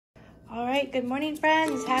All right, good morning,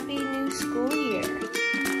 friends. Happy new school year.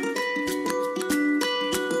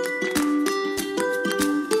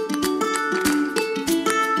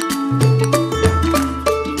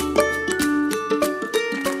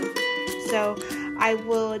 So I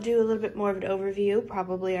will do a little bit more of an overview,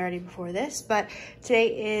 probably already before this, but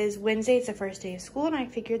today is Wednesday. It's the first day of school, and I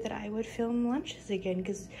figured that I would film lunches again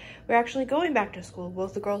because we're actually going back to school.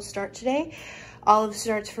 Both the girls start today. Olive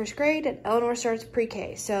starts first grade and Eleanor starts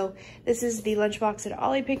pre-K. So this is the lunchbox that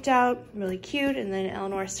Ollie picked out, really cute. And then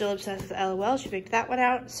Eleanor is still obsessed with LOL. She picked that one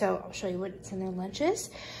out. So I'll show you what's in their lunches.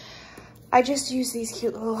 I just use these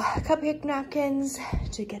cute little cupcake napkins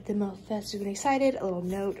to get them all festive and excited. A little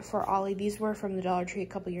note for Ollie. These were from the Dollar Tree a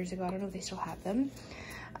couple years ago. I don't know if they still have them.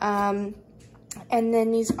 And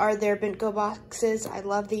then these are their Bento boxes. I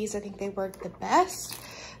love these. I think they work the best.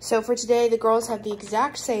 So for today, the girls have the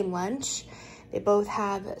exact same lunch. They both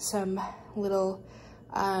have some little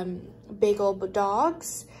bagel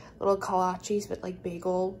dogs, little kolaches, but like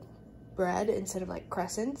bagel bread instead of like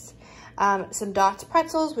crescents. Some Dots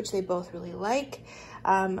pretzels, which they both really like.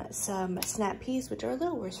 Some snap peas, which are a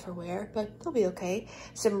little worse for wear, but they'll be okay.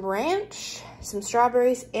 Some ranch, some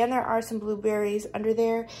strawberries, and there are some blueberries under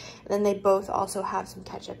there. And then they both also have some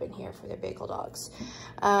ketchup in here for their bagel dogs.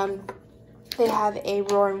 They have a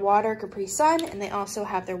Roaring Water Capri Sun, and they also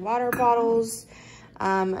have their water bottles.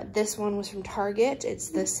 This one was from Target. It's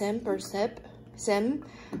the Sim.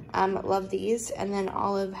 Love these. And then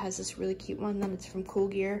Olive has this really cute one that it's from Cool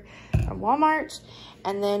Gear from Walmart.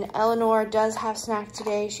 And then Eleanor does have snack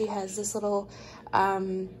today. She has this little,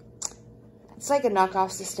 it's like a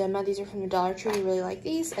knockoff Sistema. These are from the Dollar Tree. We really like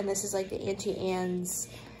these. And this is like the Auntie Anne's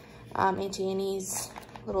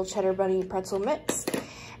little cheddar bunny pretzel mix.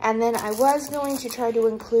 And then I was going to try to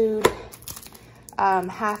include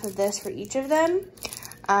half of this for each of them,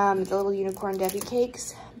 the little unicorn Debbie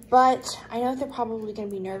cakes, but I know they're probably going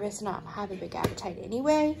to be nervous and not have a big appetite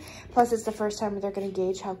anyway. Plus, it's the first time they're going to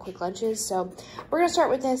gauge how quick lunch is. So we're going to start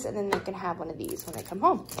with this, and then they can have one of these when they come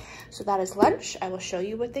home. So that is lunch. I will show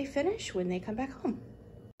you what they finish when they come back home.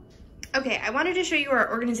 Okay, I wanted to show you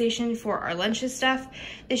our organization for our lunches stuff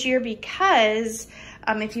this year because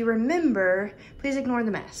if you remember, please ignore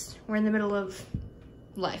the mess. We're in the middle of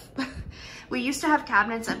life. We used to have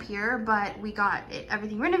cabinets up here, but we got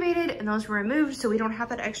everything renovated and those were removed, so we don't have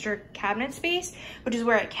that extra cabinet space, which is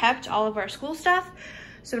where I kept all of our school stuff.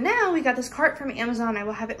 So now we got this cart from Amazon. I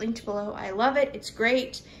will have it linked below. I love it. It's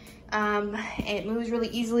great. It moves really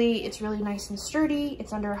easily. It's really nice and sturdy.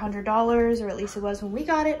 It's under $100, or at least it was when we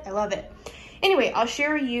got it. I love it. Anyway, I'll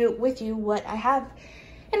share with you what I have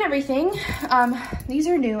and everything. These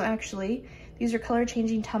are new, actually. These are color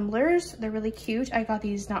changing tumblers. They're really cute. I got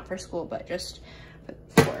these not for school, but just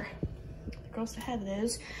for the girls to have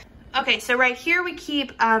those. Okay, so right here we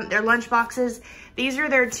keep their lunch boxes. These are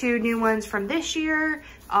their two new ones from this year,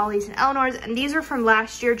 Ollie's and Eleanor's, and these are from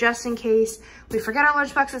last year, just in case we forget our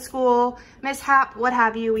lunchbox at school, mishap, what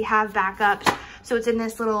have you, we have backups. So it's in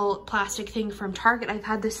this little plastic thing from Target. I've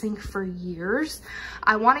had this thing for years.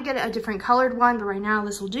 I want to get a different colored one, but right now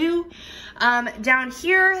this will do. Down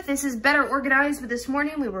here, this is better organized, but this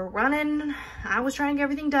morning we were running. I was trying to get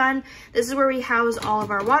everything done. This is where we house all of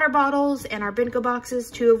our water bottles and our Bento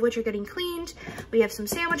boxes, 2 of which are getting cleaned. We have some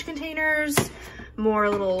sandwich containers, more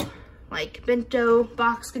little like Bento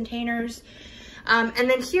box containers. And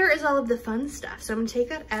then here is all of the fun stuff. So I'm gonna take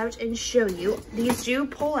that out and show you. These do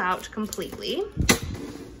pull out completely.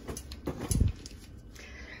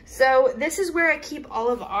 So this is where I keep all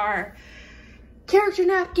of our character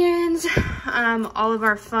napkins, all of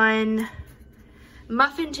our fun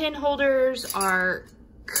muffin tin holders, our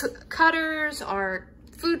cutters, our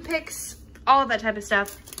food picks, all of that type of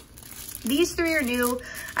stuff. These 3 are new.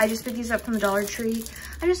 I just picked these up from the Dollar Tree.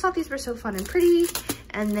 I just thought these were so fun and pretty.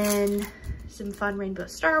 And then some fun rainbow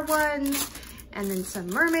star ones, and then some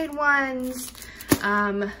mermaid ones.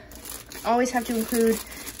 Always have to include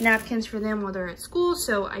napkins for them while they're at school,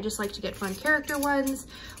 so I just like to get fun character ones.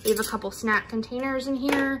 We have a couple snack containers in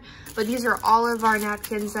here, but these are all of our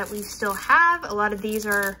napkins that we still have. A lot of these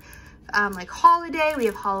are like holiday. We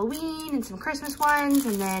have Halloween and some Christmas ones,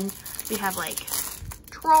 and then we have like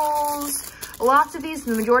trolls. Lots of these,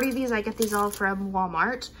 the majority of these, I get these all from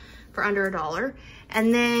Walmart for under $1.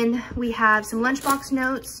 And then we have some lunchbox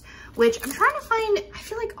notes, which I'm trying to find. I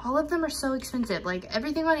feel like all of them are so expensive. Like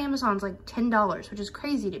everything on Amazon is like $10, which is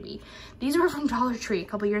crazy to me. These were from Dollar Tree a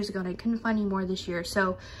couple years ago and I couldn't find any more this year.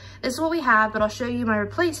 So this is what we have, but I'll show you my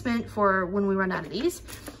replacement for when we run out of these.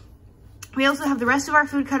 We also have the rest of our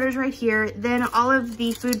food cutters right here. Then all of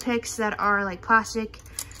the food picks that are like plastic,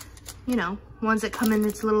 you know, ones that come in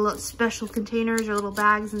its little special containers or little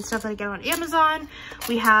bags and stuff that I get on Amazon.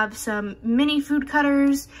 We have some mini food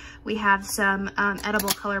cutters. We have some edible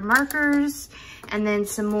color markers, and then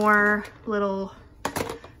some more little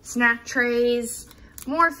snack trays,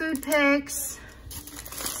 more food picks,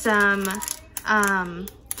 some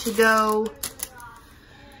to-go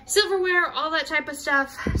silverware, all that type of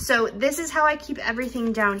stuff. So this is how I keep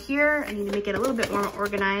everything down here. I need to make it a little bit more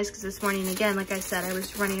organized because this morning, again, like I said, I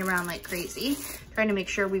was running around like crazy trying to make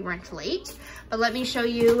sure we weren't late. But let me show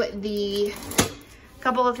you the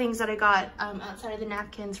couple of things that I got outside of the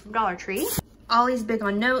napkins from Dollar Tree. Ollie's big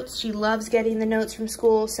on notes. She loves getting the notes from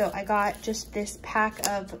school. So I got just this pack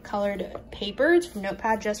of colored papers from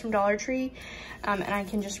Notepad just from Dollar Tree. And I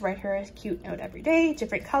can just write her a cute note every day,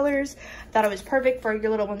 different colors. Thought it was perfect for your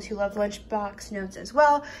little ones who love lunchbox notes as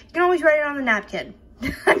well. You can always write it on the napkin.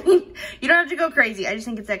 I mean, you don't have to go crazy. I just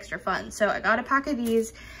think it's extra fun. So I got a pack of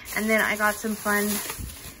these, and then I got some fun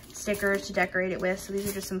stickers to decorate it with. So these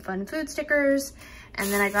are just some fun food stickers.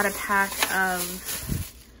 And then I got a pack of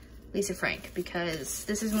Lisa Frank, because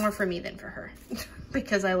this is more for me than for her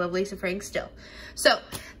because I love Lisa Frank still. So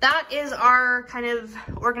that is our kind of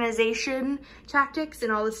organization tactics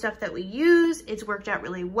and all the stuff that we use. It's worked out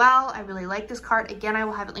really well. I really like this cart. Again, I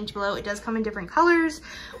will have it linked below. It does come in different colors.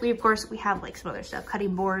 We have like some other stuff,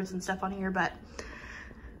 cutting boards and stuff on here, but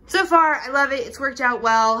so far I love it. It's worked out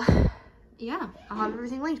well. Yeah, I'll have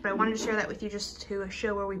everything linked, but I wanted to share that with you just to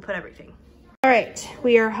show where we put everything. All right,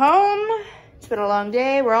 we are home. It's been a long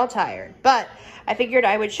day. We're all tired, but I figured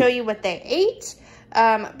I would show you what they ate.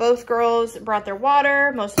 Both girls brought their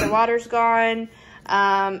water. Most of their water's gone.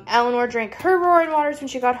 Eleanor drank her roaring waters when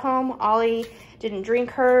she got home. Ollie didn't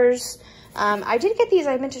drink hers. I did get these.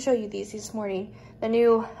 I meant to show you these this morning. The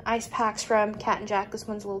new ice packs from Cat and Jack. This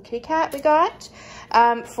one's a little kitty cat we got.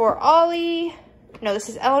 For Ollie, no, this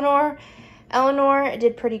is Eleanor. Eleanor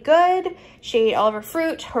did pretty good. She ate all of her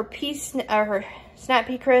fruit, her Snap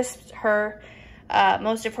Pea Crisps,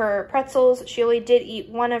 most of her pretzels. She only did eat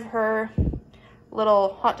one of her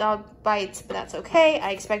little hot dog bites, but that's okay.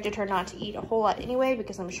 I expected her not to eat a whole lot anyway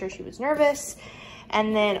because I'm sure she was nervous.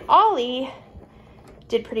 And then Ollie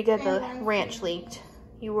did pretty good. The ranch leaked.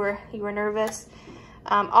 You were nervous.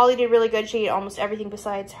 Ollie did really good. She ate almost everything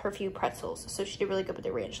besides her few pretzels. So she did really good, but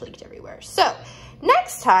the ranch leaked everywhere. So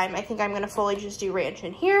next time, I think I'm going to fully just do ranch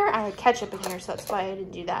in here. I had ketchup in here, so that's why I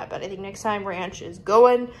didn't do that. But I think next time ranch is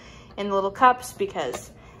going in the little cups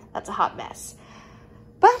because that's a hot mess.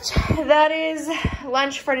 But that is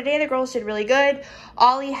lunch for today. The girls did really good.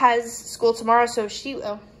 Ollie has school tomorrow, so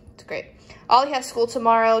oh, it's great. Ollie has school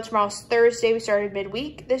tomorrow. Tomorrow's Thursday. We started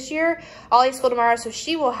midweek this year. Ollie has school tomorrow, so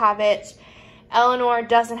she will have it. Eleanor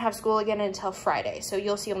doesn't have school again until Friday. So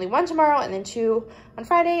you'll see only one tomorrow and then 2 on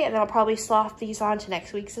Friday. And then I'll probably slough these on to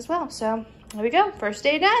next week's as well. So there we go. First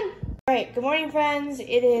day done. All right. Good morning, friends.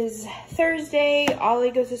 It is Thursday.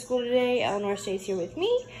 Ollie goes to school today. Eleanor stays here with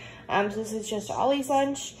me. So this is just Ollie's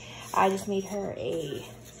lunch. I just made her a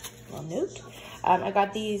little note. I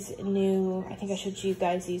got these new, I think I showed you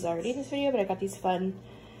guys these already in this video, but I got these fun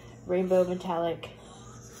rainbow metallic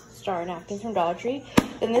star napkins from Dollar Tree.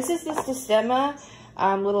 And this is the Sistema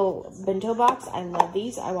little bento box. I love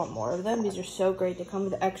these. I want more of them. These are so great. They come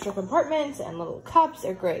with extra compartments and little cups.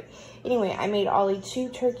 They're great. Anyway, I made Ollie 2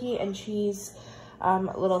 turkey and cheese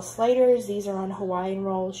little sliders. These are on Hawaiian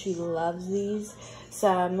rolls. She loves these.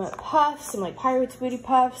 Some puffs, some like Pirates Booty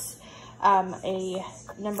Puffs. A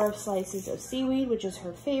number of slices of seaweed, which is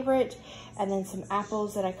her favorite. And then some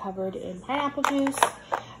apples that I covered in pineapple juice.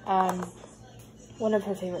 One of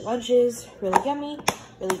her favorite lunches, really yummy,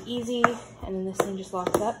 really easy, and then this thing just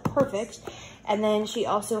locks up, perfect. And then she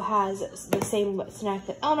also has the same snack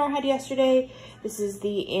that Eleanor had yesterday. This is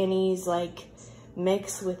the Annie's like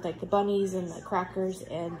mix with like the bunnies and the crackers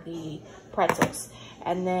and the pretzels.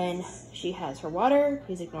 And then she has her water.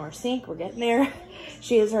 Please ignore sink, we're getting there.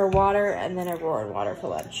 She has her water and then a roaring water for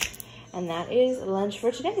lunch. And that is lunch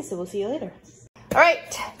for today, so we'll see you later. All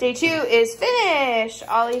right, day 2 is finished.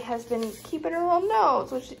 Ollie has been keeping her little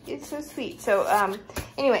notes, which is so sweet. So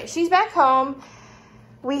anyway, she's back home.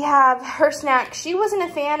 We have her snack. She wasn't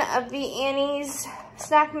a fan of the Annie's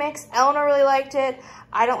snack mix. Eleanor really liked it.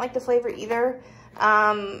 I don't like the flavor either.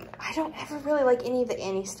 I don't ever really like any of the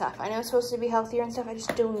Annie stuff. I know it's supposed to be healthier and stuff. I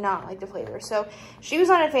just do not like the flavor. So she was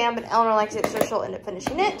not a fan, but Eleanor likes it, so she'll end up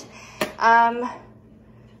finishing it.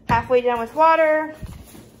 Halfway done with water.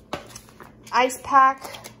 Ice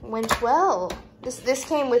pack went well. This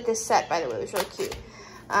came with this set, by the way. It was really cute.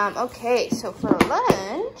 Okay, so for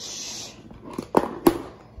lunch,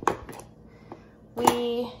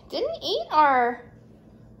 we didn't eat our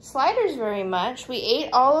sliders very much. We ate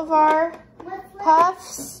all of our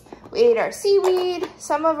puffs. We ate our seaweed,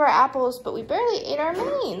 some of our apples, but we barely ate our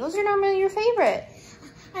main. Those are normally your favorite.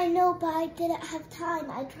 I know, but I didn't have time.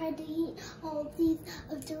 I tried to eat all of these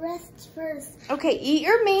of the rest first. Okay, eat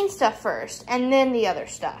your main stuff first, and then the other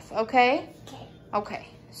stuff, okay? Okay. Okay,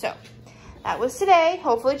 so that was today.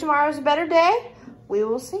 Hopefully tomorrow's a better day. We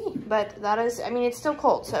will see. But that is, I mean, it's still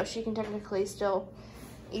cold, so she can technically still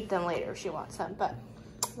eat them later if she wants them. But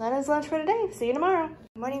that is lunch for today. See you tomorrow.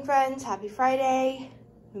 Good morning, friends. Happy Friday.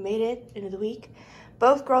 We made it into the week.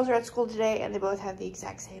 Both girls are at school today, and they both have the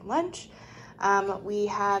exact same lunch. We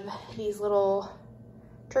have these little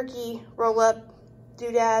turkey roll-up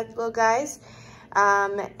doodad little guys.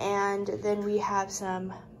 And then we have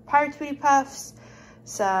some Pirates Booty Puffs,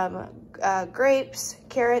 some grapes,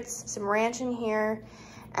 carrots, some ranch in here.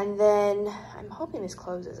 And then I'm hoping this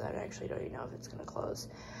closes. I actually don't even know if it's gonna close.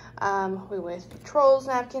 We with Trolls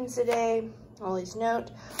napkins today. Ollie's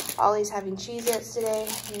note. Ollie's having Cheez-Its today.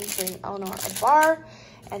 He's bringing Eleanor a bar,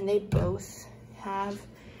 and they both have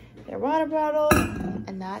their water bottle,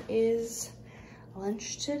 and that is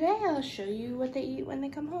lunch today. I'll show you what they eat when they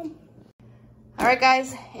come home. All right,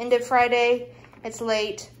 guys, end of Friday. It's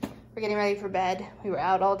late. We're getting ready for bed. We were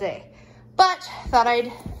out all day, but thought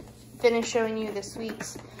I'd finish showing you this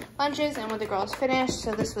week's lunches and what the girls finished.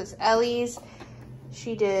 So this was Ellie's.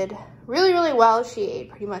 She did really, really well. She ate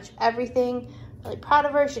pretty much everything. Really proud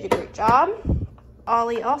of her. She did a great job.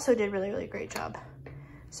 Ollie also did really, really great job.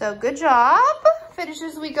 So good job.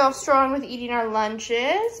 Finishes the week off strong with eating our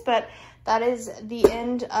lunches, but that is the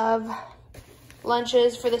end of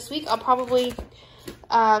lunches for this week. I'll probably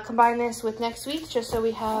combine this with next week just so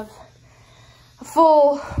we have a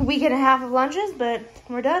full week and a half of lunches, but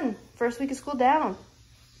we're done. First week of school down.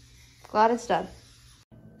 Glad it's done.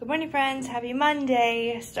 Good morning, friends. Happy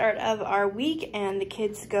Monday, start of our week, and the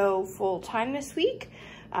kids go full time this week.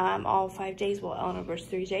 All 5 days. Well, Eleanor goes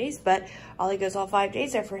 3 days, but Ollie goes all 5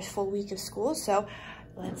 days, their first full week of school. So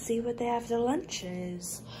let's see what they have for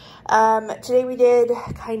lunches. Today we did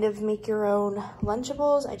kind of make your own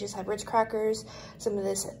Lunchables. I just have Ritz crackers, some of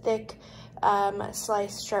this thick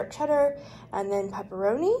sliced sharp cheddar, and then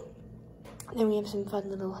pepperoni. Then we have some fun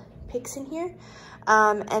little picks in here.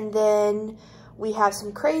 And then we have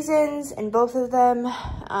some craisins, and both of them,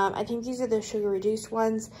 I think these are the sugar-reduced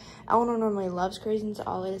ones. Eleanor normally loves craisins.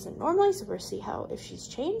 Ollie doesn't normally, so we'll see if she's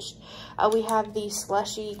changed. We have the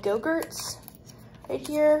slushy Go-Gurts right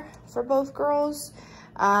here for both girls.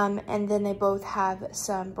 And then they both have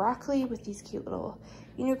some broccoli with these cute little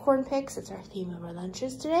unicorn picks. That's our theme of our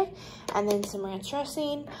lunches today. And then some ranch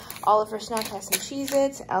dressing. All of her snacks has some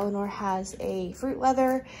Cheez-Its. Eleanor has a fruit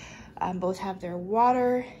leather. Both have their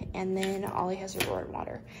water, and then Ollie has her roaring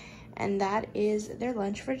water. And that is their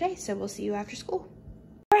lunch for today. So we'll see you after school.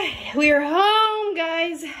 All right, we are home,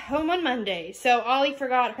 guys. Home on Monday. So Ollie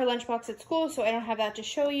forgot her lunchbox at school, so I don't have that to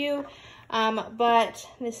show you. But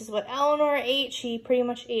this is what Eleanor ate. She pretty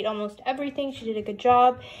much ate almost everything. She did a good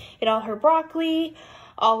job. Ate all her broccoli,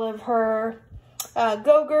 all of her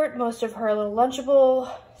Go-Gurt, most of her little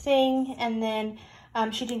Lunchable thing, and then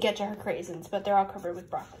she didn't get to her craisins, but they're all covered with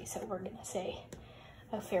broccoli, so we're gonna say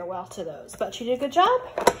a farewell to those. But she did a good job.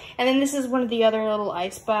 And then this is one of the other little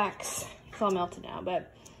ice packs. It's all melted now,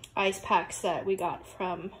 but ice packs that we got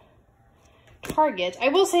from Target. I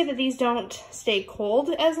will say that these don't stay cold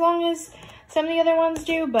as long as some of the other ones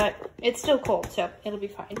do, but it's still cold, so it'll be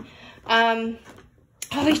fine.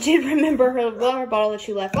 Ollie did remember her water bottle that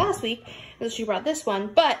she left last week, and she brought this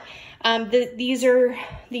one, but these are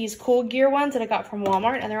these Cool Gear ones that I got from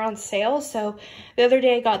Walmart, and they're on sale. So the other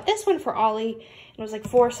day I got this one for Ollie, and it was like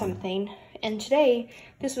 $4 something, and today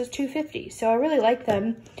this was $2.50. So I really like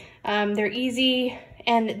them. They're easy,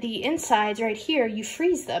 and the insides right here, you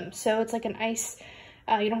freeze them. So it's like an ice,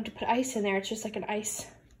 you don't have to put ice in there. It's just like an ice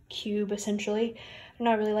cube, essentially. And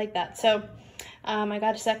I really like that. So I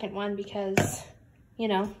got a second one because, you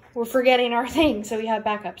know, we're forgetting our thing, so we have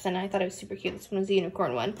backups, and I thought it was super cute. This one was the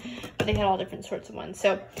unicorn one, but they had all different sorts of ones.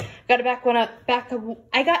 So got a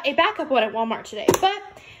I got a backup one at Walmart today, but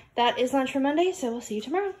that is lunch for Monday, so we'll see you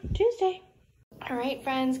tomorrow, Tuesday. All right,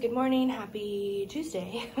 friends, good morning. Happy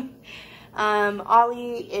Tuesday.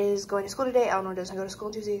 Ollie is going to school today. Eleanor doesn't go to school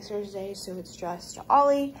Tuesday, Thursday, so it's just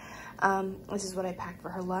Ollie. This is what I packed for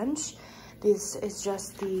her lunch. This is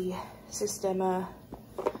just the Sistema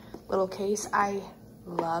little case. I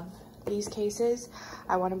love these cases.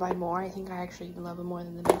 I want to buy more. I think I actually even love them more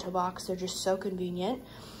than the Bento box. They're just so convenient.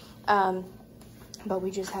 But we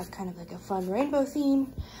just have kind of like a fun rainbow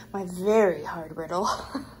theme. My very hard riddle.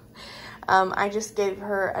 I just gave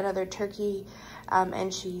her another turkey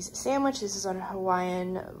and cheese sandwich. This is on a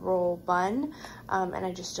Hawaiian roll bun, and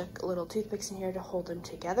I just stuck little toothpicks in here to hold them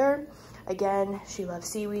together. Again, she loves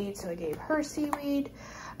seaweed, so I gave her seaweed.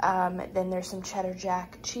 Then there's some cheddar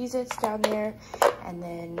jack Cheez-Its down there, and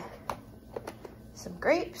then some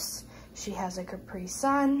grapes. She has a Capri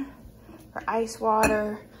Sun for ice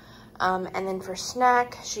water. And then for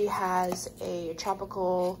snack, she has a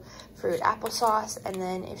tropical fruit applesauce. And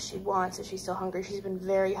then if she's still hungry, she's been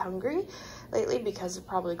very hungry lately because of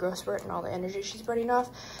probably growth spurt and all the energy she's burning off.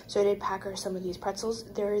 So I did pack her some of these pretzels.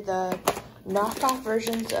 They're the knockoff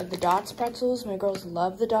versions of the Dots pretzels. My girls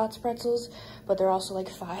love the Dots pretzels, but they're also like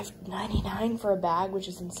 $5.99 for a bag, which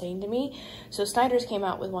is insane to me. So Snyder's came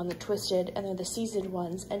out with one that twisted, and they're the seasoned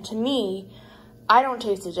ones. And to me, I don't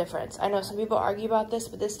taste the difference. I know some people argue about this,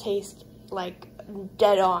 but this tastes like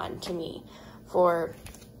dead on to me for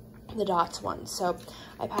the Dots ones. So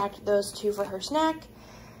I packed those two for her snack,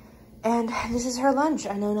 and this is her lunch.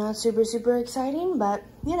 I know not super, super exciting, but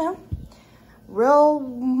you know, real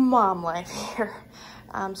mom life here.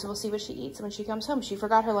 So we'll see what she eats when she comes home. She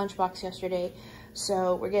forgot her lunchbox yesterday,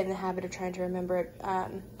 so we're getting the habit of trying to remember it.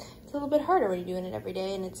 It's a little bit harder when you're doing it every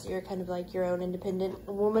day, and you're kind of like your own independent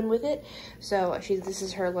woman with it. So this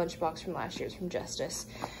is her lunchbox from last year's from Justice.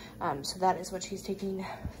 So that is what she's taking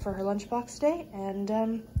for her lunchbox today,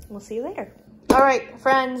 and we'll see you later. All right,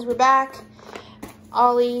 friends, we're back.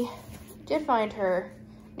 Ollie did find her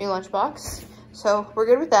new lunchbox, so we're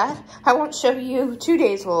good with that. I won't show you 2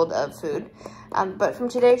 days old of food. But from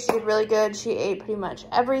today, she did really good. She ate pretty much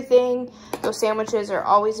everything. Those sandwiches are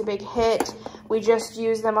always a big hit. We just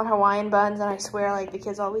use them on Hawaiian buns, and I swear, like, the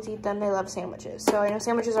kids always eat them. They love sandwiches. So I know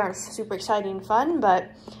sandwiches aren't super exciting and fun, but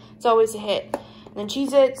it's always a hit. And then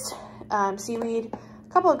Cheez-Its, seaweed,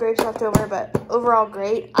 a couple of grapes left over, but overall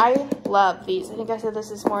great. I love these. I think I said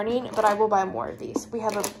this morning, but I will buy more of these. We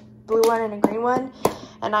have a blue one and a green one,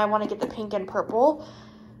 and I want to get the pink and purple,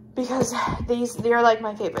 because they're like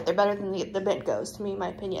my favorite. They're better than the Bent Goes, to me, in my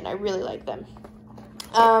opinion. I really like them.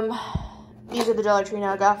 These are the Dollar Tree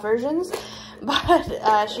knockoff versions,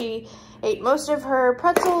 but she ate most of her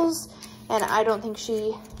pretzels, and I don't think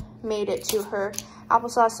she made it to her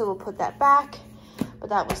applesauce, so we'll put that back. But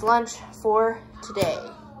that was lunch for today.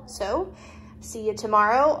 So, see you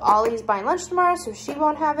tomorrow. Ollie's buying lunch tomorrow, so she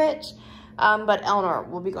won't have it. But Eleanor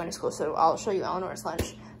will be going to school, so I'll show you Eleanor's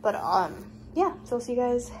lunch. But yeah, so see you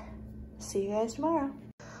guys tomorrow.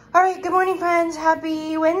 All right, good morning, friends.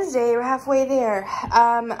 Happy Wednesday. We're halfway there.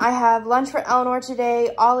 I have lunch for Eleanor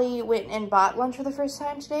today. Ollie went and bought lunch for the first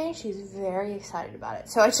time today. She's very excited about it.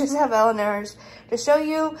 So I just have Eleanor's to show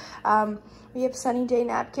you. We have Sunny Day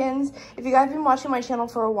napkins. If you guys have been watching my channel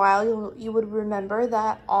for a while, you would remember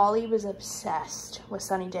that Ollie was obsessed with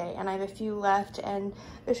Sunny Day, and I have a few left, and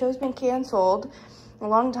the show's been canceled a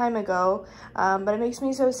long time ago, but it makes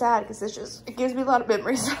me so sad because it gives me a lot of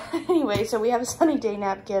memories. Anyway, so we have a Sunny Day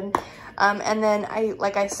napkin, and then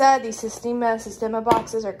like I said, these Sistema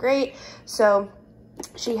boxes are great. So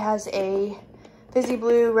she has a Fizzy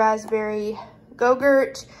Blue Raspberry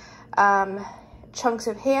Go-Gurt, chunks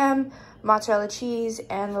of ham, mozzarella cheese,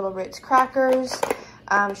 and Little Ritz crackers.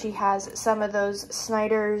 She has some of those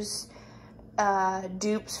Snyder's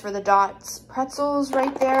dupes for the Dots pretzels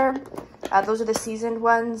right there. Those are the seasoned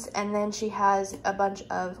ones, and then she has a bunch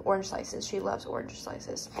of orange slices. She loves orange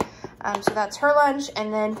slices. So that's her lunch,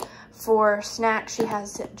 and then for snacks, she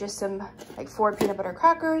has just some like 4 peanut butter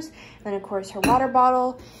crackers, and then of course her water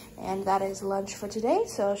bottle, and that is lunch for today.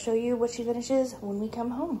 So I'll show you what she finishes when we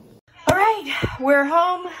come home. All right, we're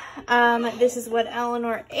home. This is what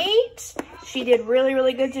Eleanor ate. She did really,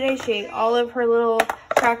 really good today. She ate all of her little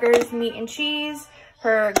crackers, meat and cheese,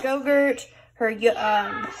 her Go-Gurt, her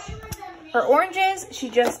oranges. She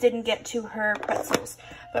just didn't get to her pretzels.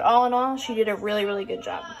 But all in all, she did a really, really good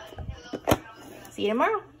job. See you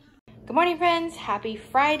tomorrow. Good morning, friends. Happy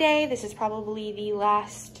Friday. This is probably the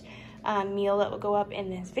last meal that will go up in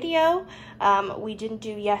this video. We didn't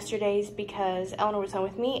do yesterday's because Eleanor was home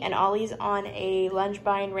with me, and Ollie's on a lunch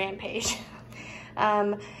buying rampage.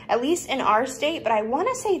 At least in our state, but I want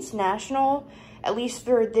to say it's national, at least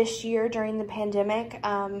for this year during the pandemic.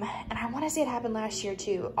 And I want to say it happened last year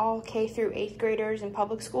too. All K through 8th graders in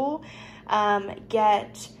public school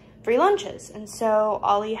get free lunches. And so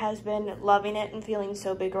Ollie has been loving it and feeling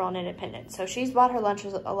so big girl and independent. So she's bought her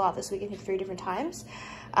lunches a lot this week, I think 3 different times.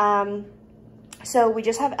 So we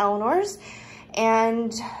just have Eleanor's.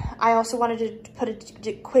 And I also wanted to put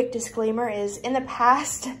a quick disclaimer is in the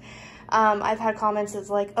past, I've had comments that's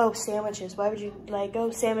like, oh, sandwiches, why would you like,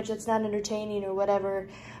 oh, sandwich, that's not entertaining or whatever.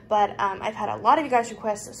 but I've had a lot of you guys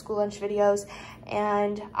request school lunch videos,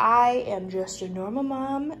 and I am just a normal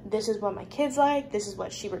mom. This is what my kids like. This is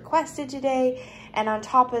what she requested today. And on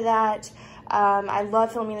top of that, I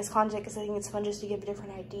love filming this content because I think it's fun just to give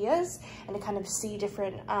different ideas and to kind of see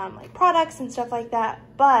different like products and stuff like that.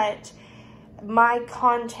 But my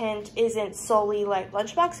content isn't solely like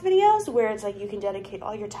lunchbox videos where it's like you can dedicate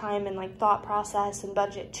all your time and like thought process and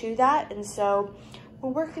budget to that. And so we're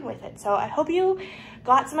working with it. So I hope you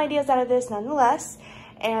got some ideas out of this nonetheless.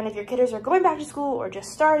 And if your kiddos are going back to school or just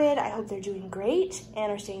started, I hope they're doing great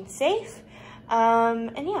and are staying safe.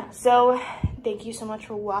 And yeah, so thank you so much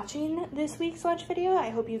for watching this week's lunch video. I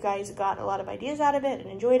hope you guys got a lot of ideas out of it and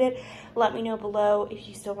enjoyed it. Let me know below if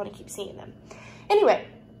you still want to keep seeing them. Anyway,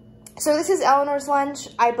 so this is Eleanor's lunch.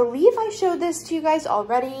 I believe I showed this to you guys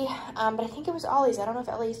already, but I think it was Ollie's. I don't know if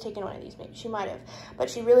Ellie's taken one of these. Maybe she might have, but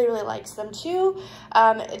she really, really likes them too.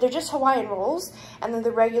 They're just Hawaiian rolls, and then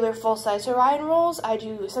the regular full-size Hawaiian rolls. I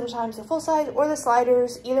do sometimes the full-size or the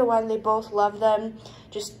sliders. Either one, they both love them.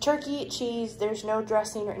 Just turkey, cheese. There's no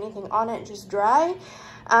dressing or anything on it, just dry.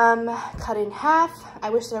 Cut in half. I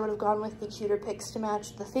wish that I would have gone with the cuter pics to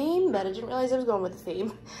match the theme, but I didn't realize I was going with the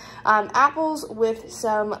theme. Apples with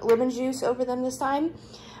some lemon juice over them this time.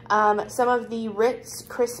 Some of the Ritz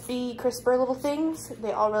crisper little things.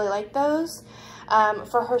 They all really like those.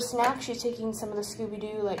 For her snack, she's taking some of the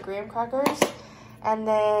Scooby-Doo like graham crackers. And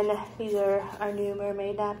then these are our new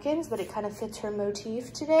mermaid napkins, but it kind of fits her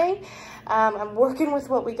motif today. I'm working with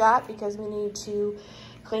what we got because we need to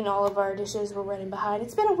clean all of our dishes. We're running behind.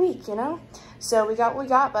 It's been a week, you know? So we got what we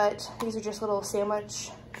got, but these are just little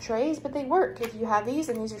sandwich trays, but they work if you have these,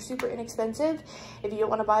 and these are super inexpensive. If you don't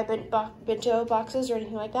want to buy bento boxes or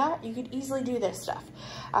anything like that, you could easily do this stuff.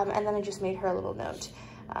 And then I just made her a little note.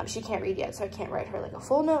 She can't read yet, so I can't write her like a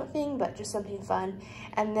full note thing, but just something fun.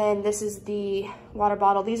 And then this is the water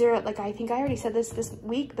bottle. These are, like, I think I already said this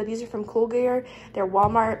week, but these are from Cool Gear. They're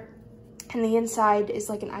Walmart. And the inside is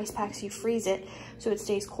like an ice pack, so you freeze it so it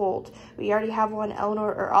stays cold. We already have one.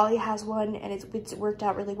 Eleanor or Ollie has one, and it's worked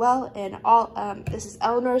out really well. And this is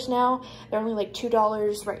Eleanor's now. They're only like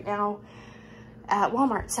 $2 right now at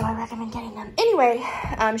Walmart, so I recommend getting them. Anyway,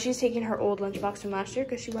 she's taking her old lunchbox from last year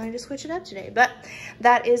because she wanted to switch it up today. But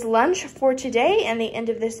that is lunch for today and the end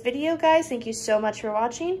of this video, guys. Thank you so much for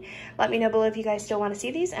watching. Let me know below if you guys still want to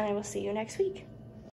see these, and I will see you next week.